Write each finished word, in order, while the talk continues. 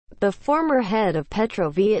the former head of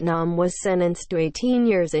PetroVietnam, was sentenced to 18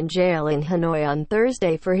 years in jail in Hanoi on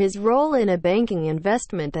Thursday for his role in a banking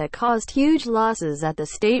investment that caused huge losses at the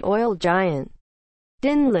state oil giant.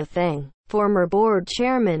 Dinh La Thang, former board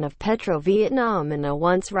chairman of PetroVietnam and a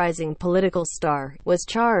once rising political star, was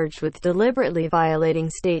charged with deliberately violating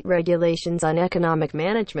state regulations on economic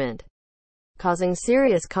management, causing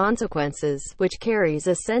serious consequences, which carries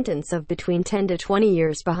a sentence of between 10 to 20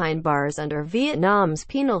 years behind bars under Vietnam's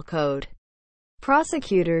Penal Code.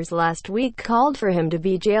 Prosecutors last week called for him to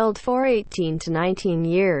be jailed for 18 to 19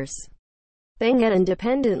 years. Thang had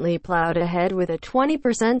independently plowed ahead with a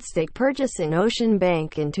 20% stake purchase in Ocean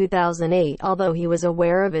Bank in 2008, although he was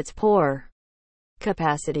aware of its poor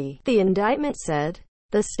capacity, the indictment said.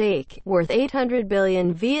 The stake, worth 800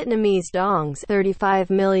 billion Vietnamese dongs $35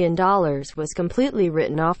 million, was completely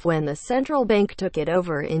written off when the central bank took it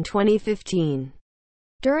over in 2015.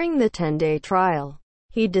 During the 10-day trial,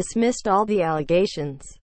 he dismissed all the allegations.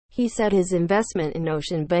 He said his investment in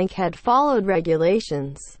Ocean Bank had followed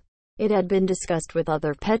regulations. It had been discussed with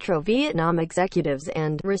other PetroVietnam executives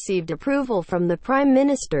and received approval from the Prime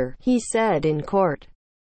Minister, he said in court.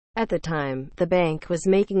 At the time, the bank was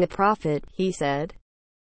making a profit, he said,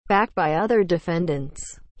 backed by other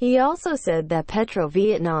defendants. He also said that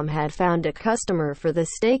PetroVietnam had found a customer for the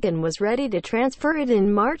stake and was ready to transfer it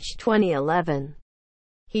in March 2011.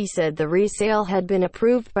 He said the resale had been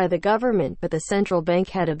approved by the government, but the central bank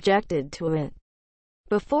had objected to it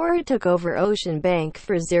before it took over Ocean Bank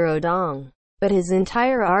for $0. But his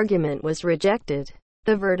entire argument was rejected.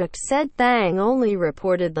 The verdict said Thang only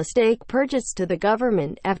reported the stake purchase to the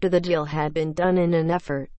government after the deal had been done in an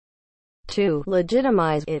effort to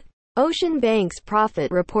legitimize it. Ocean Bank's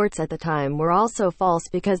profit reports at the time were also false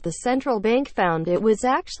because the central bank found it was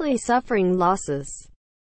actually suffering losses.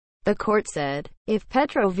 The court said, if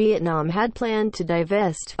PetroVietnam had planned to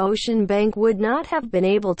divest, Ocean Bank would not have been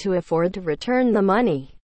able to afford to return the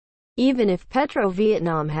money. Even if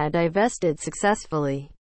PetroVietnam had divested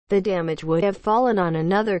successfully, the damage would have fallen on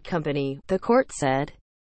another company, the court said.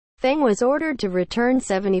 Thang was ordered to return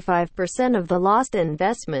 75% of the lost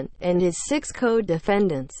investment, and his 6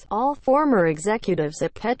 co-defendants, all former executives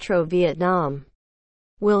at PetroVietnam,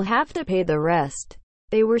 will have to pay the rest.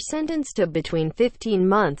 They were sentenced to between 15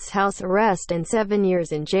 months house arrest and 7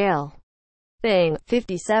 years in jail. Thang,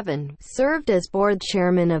 57, served as board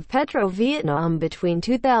chairman of PetroVietnam between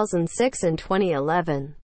 2006 and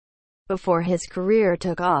 2011. Before his career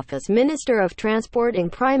took off as Minister of Transport in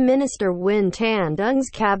Prime Minister Nguyen Thanh Duong's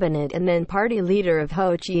cabinet and then party leader of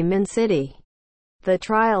Ho Chi Minh City. The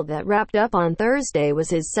trial that wrapped up on Thursday was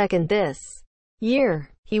his second this year.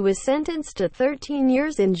 He was sentenced to 13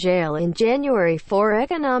 years in jail in January for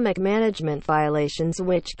economic management violations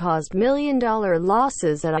which caused million-dollar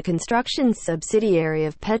losses at a construction subsidiary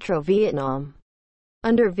of PetroVietnam.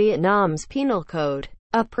 Under Vietnam's Penal Code,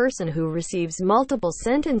 a person who receives multiple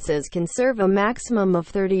sentences can serve a maximum of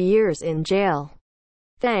 30 years in jail.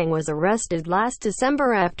 Thang was arrested last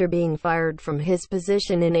December after being fired from his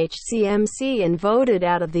position in HCMC and voted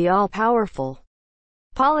out of the all-powerful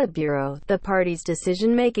Politburo, the party's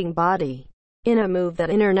decision-making body, in a move that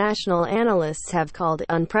international analysts have called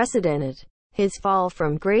unprecedented. His fall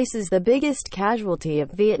from grace is the biggest casualty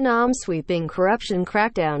of Vietnam's sweeping corruption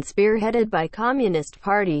crackdown spearheaded by Communist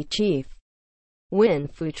Party chief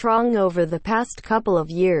Nguyen Phu Trong over the past couple of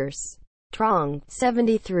years. Trong,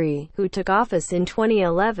 73, who took office in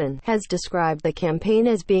 2011, has described the campaign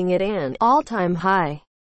as being at an all-time high.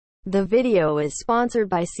 The video is sponsored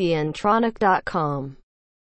by CNtronic.com.